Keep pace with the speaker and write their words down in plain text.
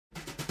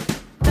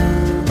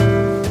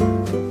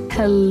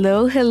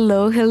Hello,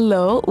 hello,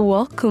 hello.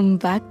 Welcome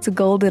back to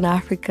Golden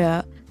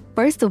Africa.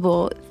 First of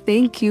all,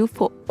 thank you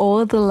for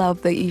all the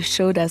love that you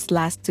showed us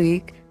last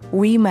week.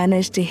 We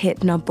managed to hit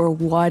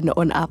 #1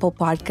 on Apple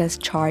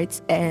Podcast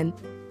charts, and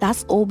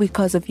that's all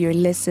because of your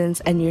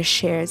listens and your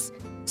shares.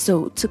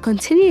 So to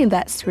continue in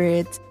that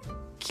spirit,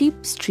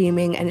 keep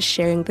streaming and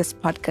sharing this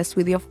podcast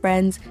with your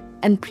friends,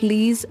 and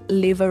please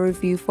leave a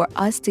review for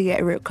us to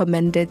get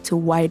recommended to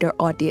wider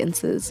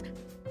audiences.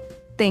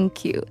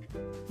 Thank you.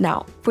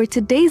 Now, for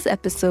today's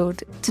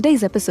episode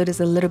is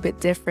a little bit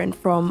different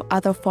from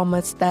other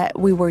formats that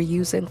we were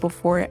using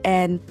before,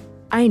 and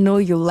I know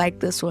you'll like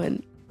this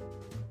one.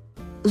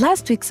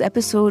 Last week's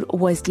episode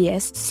was,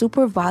 yes,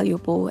 super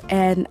valuable,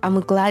 and I'm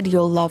glad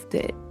you loved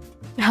it.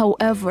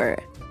 However,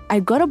 I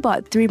got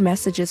about 3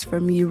 messages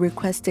from you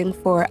requesting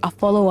for a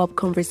follow-up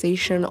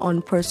conversation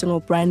on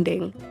personal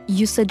branding.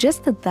 You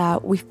suggested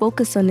that we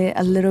focus on it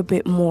a little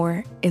bit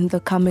more in the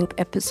coming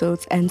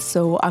episodes, and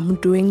so I'm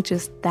doing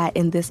just that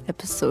in this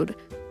episode.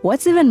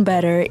 What's even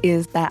better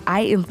is that I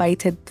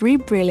invited 3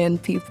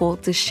 brilliant people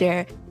to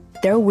share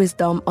their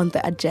wisdom on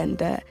the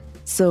agenda.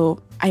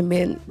 So,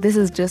 this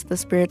is just the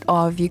spirit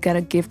of you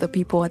gotta give the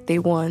people what they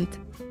want.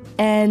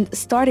 And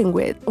starting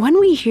with, when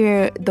we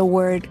hear the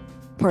word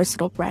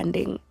personal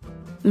branding,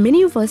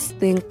 many of us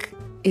think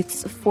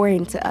it's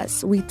foreign to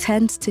us. We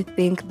tend to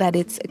think that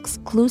it's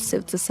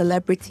exclusive to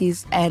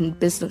celebrities and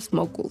business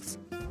moguls.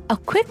 A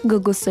quick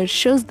Google search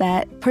shows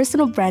that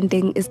personal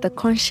branding is the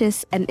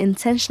conscious and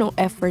intentional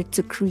effort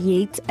to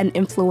create and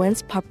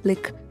influence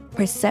public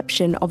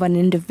perception of an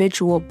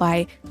individual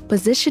by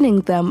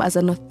positioning them as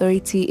an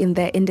authority in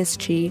their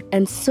industry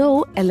and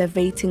so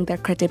elevating their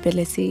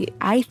credibility.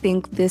 I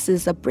think this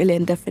is a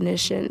brilliant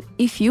definition.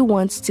 If you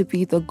want to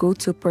be the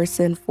go-to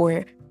person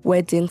for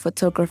wedding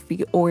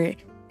photography or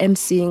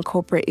emceeing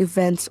corporate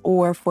events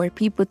or for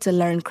people to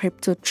learn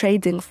crypto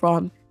trading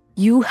from,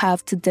 you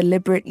have to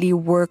deliberately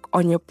work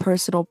on your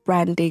personal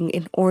branding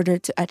in order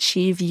to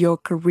achieve your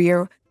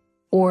career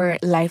or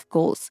life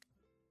goals.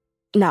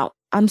 Now,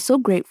 I'm so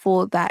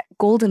grateful that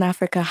Golden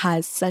Africa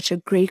has such a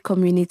great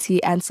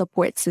community and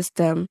support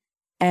system.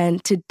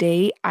 And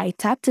today I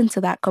tapped into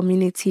that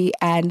community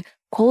and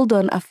called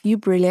on a few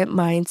brilliant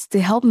minds to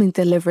help me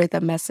deliver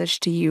the message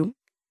to you.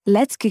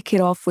 Let's kick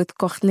it off with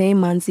Corneille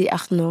Manzi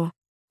Arnaud.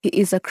 He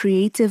is a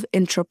creative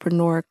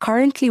entrepreneur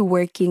currently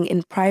working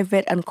in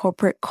private and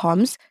corporate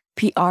comms,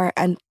 PR,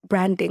 and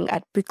branding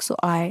at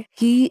Pixel.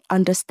 He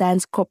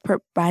understands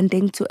corporate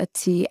branding to a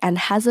T and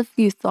has a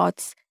few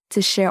thoughts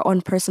to share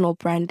on personal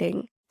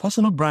branding.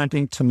 Personal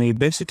branding to me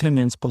basically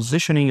means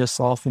positioning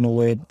yourself in a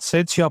way that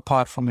sets you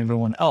apart from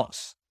everyone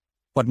else.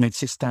 What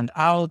makes you stand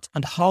out,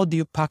 and how do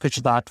you package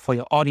that for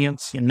your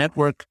audience, your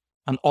network,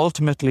 and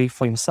ultimately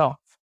for yourself?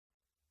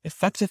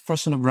 Effective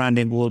personal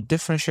branding will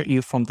differentiate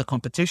you from the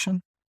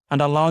competition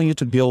and allow you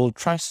to build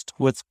trust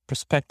with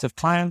prospective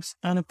clients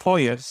and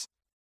employers.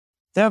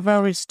 There are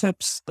various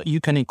steps that you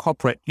can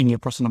incorporate in your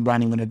personal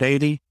branding on a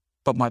daily,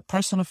 but my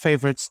personal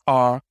favorites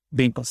are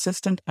being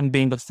consistent and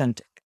being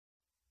authentic.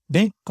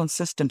 Being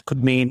consistent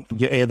could mean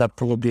you're either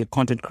probably a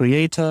content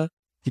creator,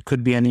 you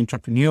could be an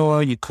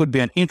entrepreneur, you could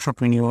be an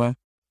intrapreneur,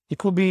 you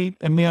could be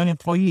a mere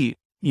employee,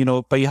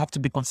 but you have to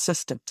be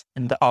consistent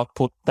in the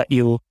output that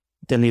you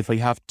deliver.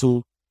 You have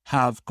to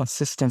have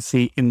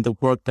consistency in the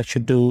work that you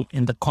do,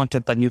 in the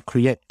content that you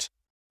create.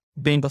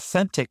 Being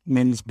authentic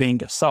means being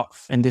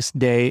yourself. In this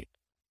day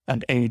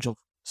and age of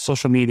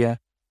social media,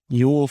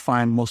 you will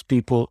find most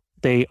people,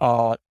 they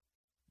are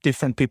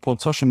different people on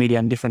social media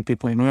and different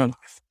people in real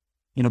life.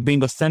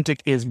 Being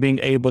authentic is being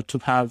able to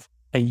have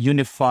a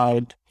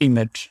unified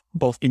image,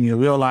 both in your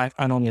real life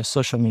and on your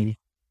social media.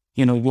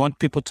 You want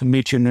people to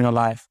meet you in real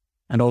life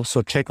and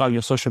also check out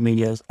your social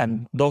medias,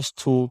 and those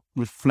two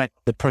reflect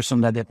the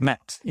person that they've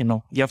met.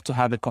 You have to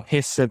have a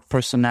cohesive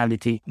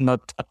personality,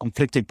 not a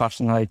conflicting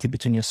personality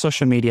between your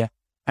social media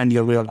and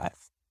your real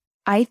life.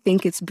 I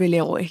think it's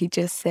brilliant what he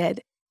just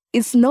said.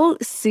 It's no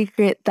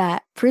secret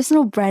that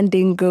personal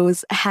branding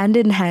goes hand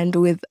in hand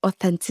with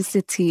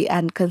authenticity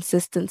and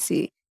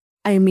consistency.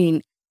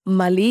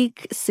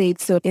 Malik said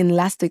so in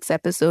last week's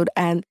episode,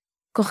 and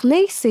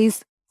Corneille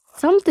says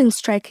something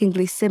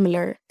strikingly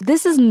similar.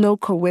 This is no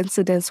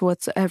coincidence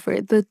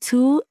whatsoever. The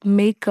two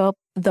make up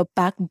the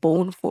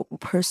backbone for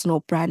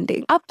personal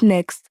branding. Up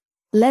next,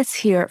 let's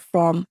hear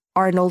from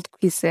Arnold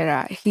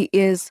Quisera. He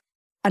is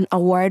an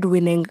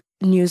award-winning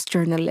news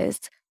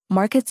journalist,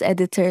 markets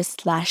editor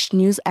 /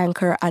 news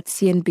anchor at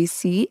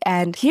CNBC,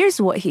 and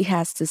here's what he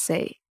has to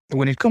say.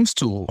 When it comes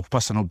to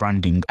personal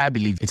branding, I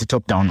believe it's a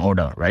top-down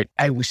order, right?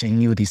 I wish I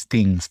knew these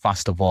things,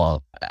 first of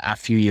all. A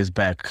few years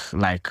back,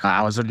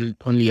 I was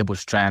only able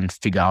to try and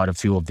figure out a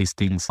few of these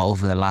things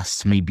over the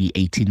last maybe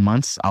 18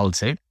 months, I would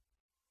say.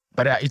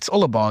 But it's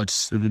all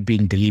about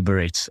being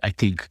deliberate. I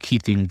think key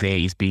thing there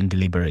is being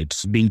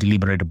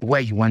deliberate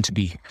where you want to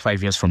be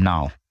 5 years from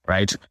now,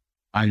 right?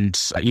 And,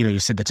 you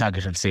set the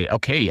target and say,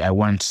 okay, I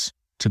want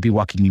to be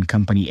working in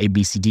company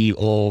ABCD,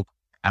 or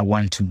I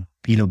want to,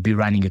 be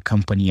running a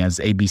company as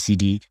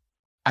ABCD.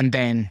 And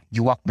then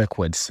you work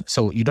backwards.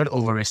 So you don't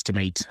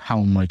overestimate how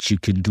much you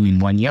can do in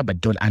 1 year,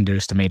 but don't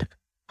underestimate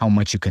how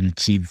much you can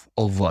achieve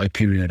over a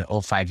period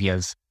of 5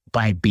 years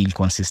by being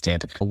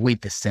consistent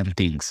with the same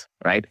things,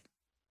 right?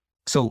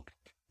 So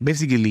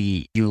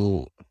basically,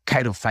 you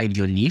kind of find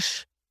your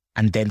niche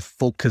and then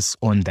focus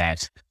on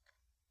that.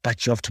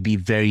 But you have to be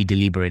very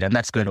deliberate. And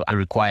that's going to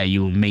require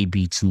you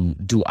maybe to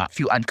do a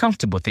few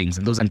uncomfortable things.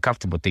 And those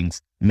uncomfortable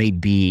things may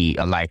be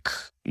like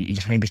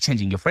maybe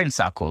changing your friend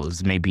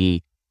circles,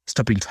 maybe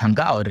stopping to hang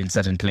out in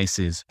certain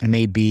places,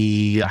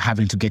 maybe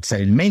having to get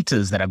certain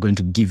mentors that are going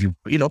to give you,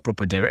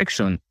 proper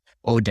direction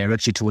or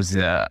direct you towards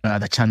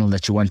the channel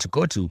that you want to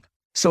go to.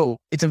 So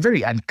it's a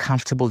very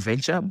uncomfortable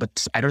venture,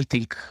 but I don't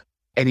think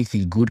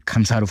anything good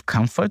comes out of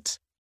comfort.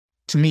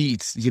 To me,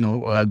 it's,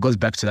 goes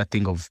back to that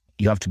thing of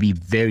you have to be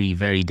very,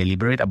 very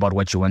deliberate about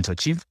what you want to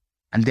achieve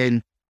and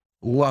then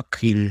work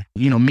in,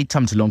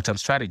 mid-term to long-term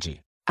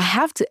strategy. I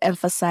have to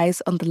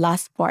emphasize on the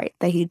last part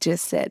that he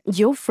just said.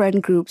 Your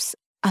friend groups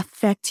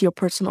affect your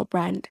personal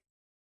brand,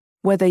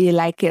 whether you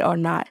like it or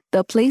not.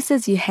 The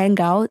places you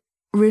hang out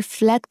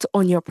reflect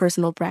on your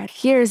personal brand.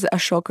 Here's a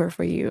shocker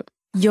for you.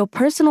 Your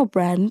personal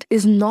brand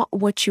is not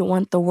what you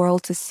want the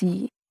world to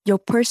see. Your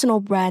personal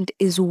brand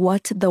is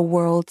what the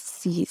world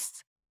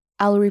sees.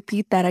 I'll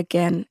repeat that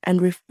again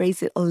and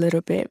rephrase it a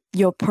little bit.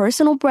 Your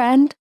personal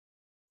brand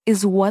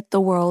is what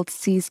the world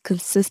sees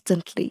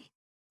consistently,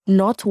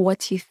 not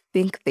what you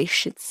think they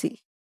should see.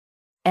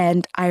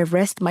 And I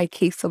rest my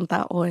case on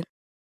that one.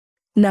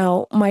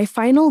 Now, my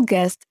final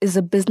guest is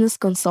a business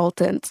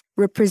consultant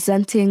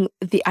representing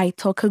the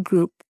Itoka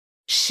Group.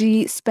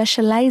 She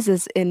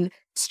specializes in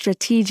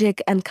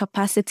strategic and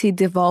capacity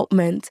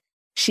development.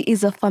 She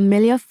is a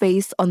familiar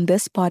face on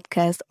this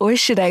podcast, or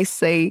should I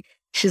say,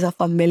 she's a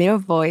familiar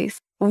voice.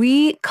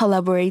 We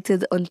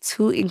collaborated on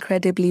 2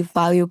 incredibly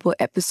valuable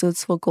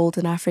episodes for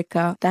Golden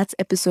Africa. That's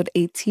episode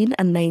 18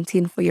 and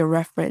 19 for your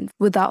reference.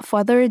 Without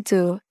further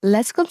ado,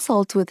 let's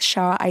consult with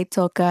Shara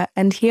Itoka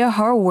and hear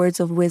her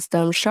words of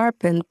wisdom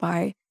sharpened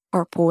by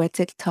her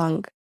poetic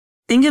tongue.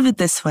 Think of it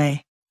this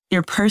way.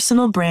 Your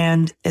personal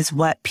brand is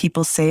what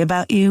people say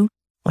about you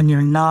when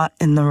you're not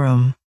in the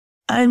room.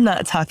 I'm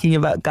not talking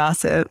about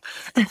gossip.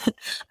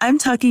 I'm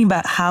talking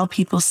about how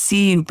people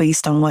see you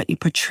based on what you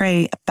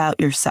portray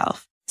about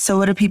yourself. So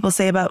what do people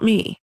say about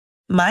me?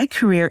 My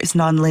career is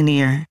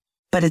nonlinear,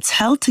 but it's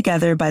held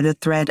together by the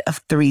thread of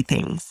 3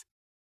 things: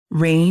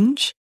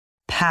 range,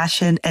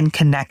 passion, and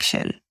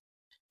connection.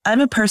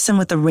 I'm a person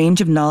with a range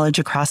of knowledge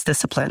across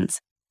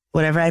disciplines.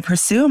 Whatever I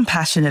pursue, I'm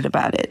passionate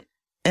about it.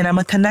 And I'm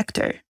a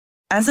connector.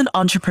 As an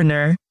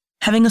entrepreneur,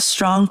 having a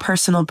strong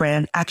personal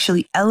brand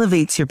actually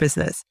elevates your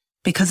business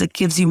because it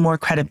gives you more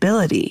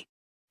credibility.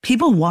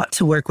 People want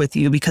to work with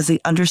you because they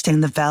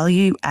understand the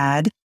value you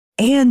add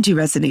and you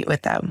resonate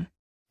with them.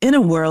 In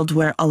a world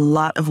where a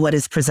lot of what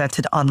is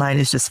presented online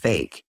is just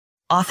fake,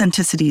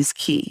 authenticity is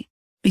key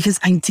because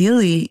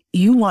ideally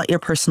you want your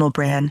personal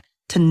brand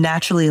to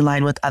naturally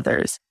align with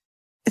others.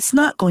 It's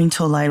not going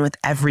to align with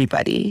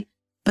everybody,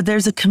 but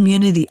there's a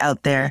community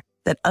out there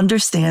that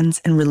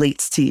understands and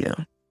relates to you.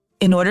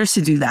 In order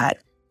to do that,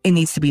 it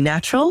needs to be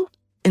natural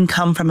and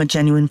come from a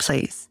genuine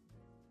place.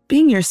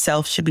 Being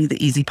yourself should be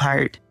the easy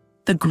part.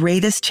 The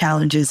greatest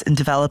challenges in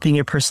developing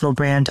your personal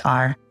brand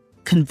are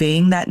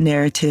conveying that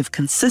narrative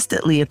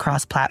consistently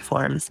across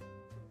platforms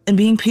and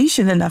being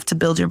patient enough to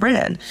build your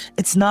brand.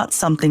 It's not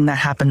something that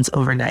happens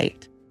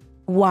overnight.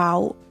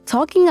 Wow,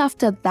 talking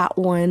after that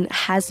one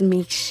has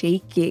me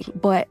shaking,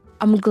 but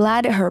I'm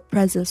glad her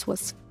presence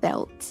was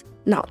felt.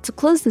 Now, to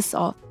close this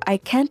off, I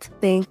can't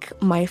thank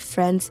my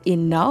friends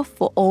enough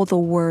for all the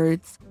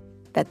words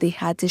that they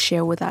had to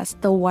share with us,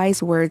 the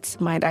wise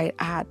words, might I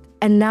add.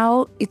 And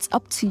now it's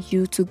up to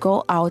you to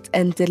go out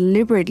and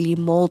deliberately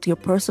mold your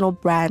personal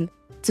brand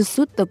to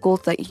suit the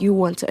goals that you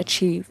want to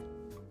achieve.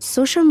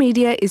 Social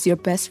media is your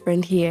best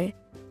friend here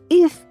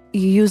if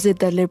you use it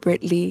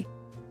deliberately.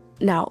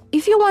 Now,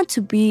 if you want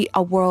to be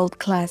a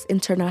world-class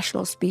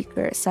international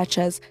speaker such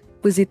as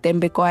Buzi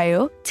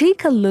Tembekwayo,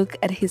 take a look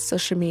at his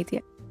social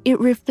media. It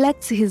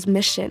reflects his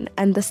mission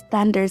and the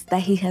standards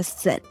that he has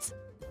set.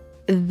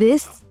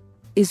 This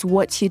is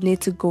what you need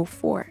to go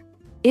for.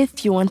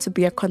 If you want to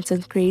be a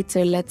content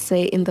creator, let's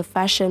say in the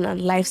fashion and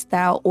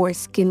lifestyle or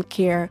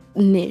skincare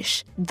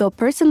niche, the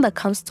person that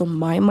comes to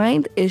my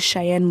mind is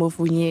Cheyenne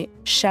Movunye.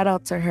 Shout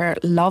out to her.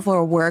 Love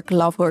her work,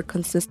 love her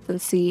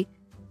consistency.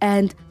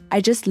 And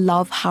I just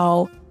love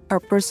how her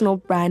personal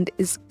brand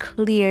is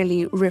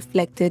clearly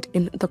reflected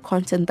in the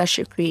content that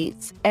she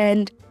creates.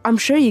 And I'm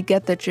sure you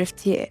get the drift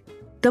here.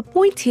 The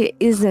point here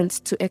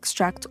isn't to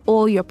extract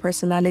all your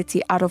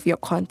personality out of your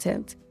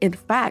content. In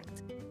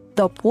fact,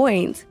 the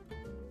point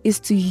is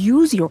to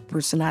use your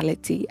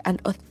personality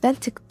and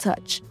authentic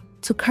touch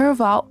to carve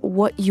out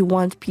what you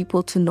want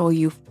people to know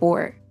you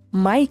for.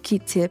 My key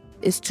tip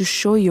is to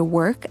show your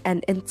work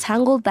and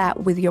entangle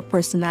that with your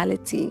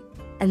personality.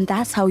 And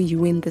that's how you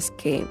win this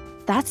game.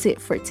 That's it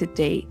for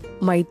today.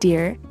 My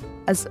dear,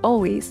 as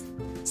always,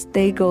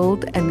 stay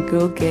gold and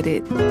go get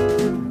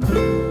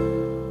it.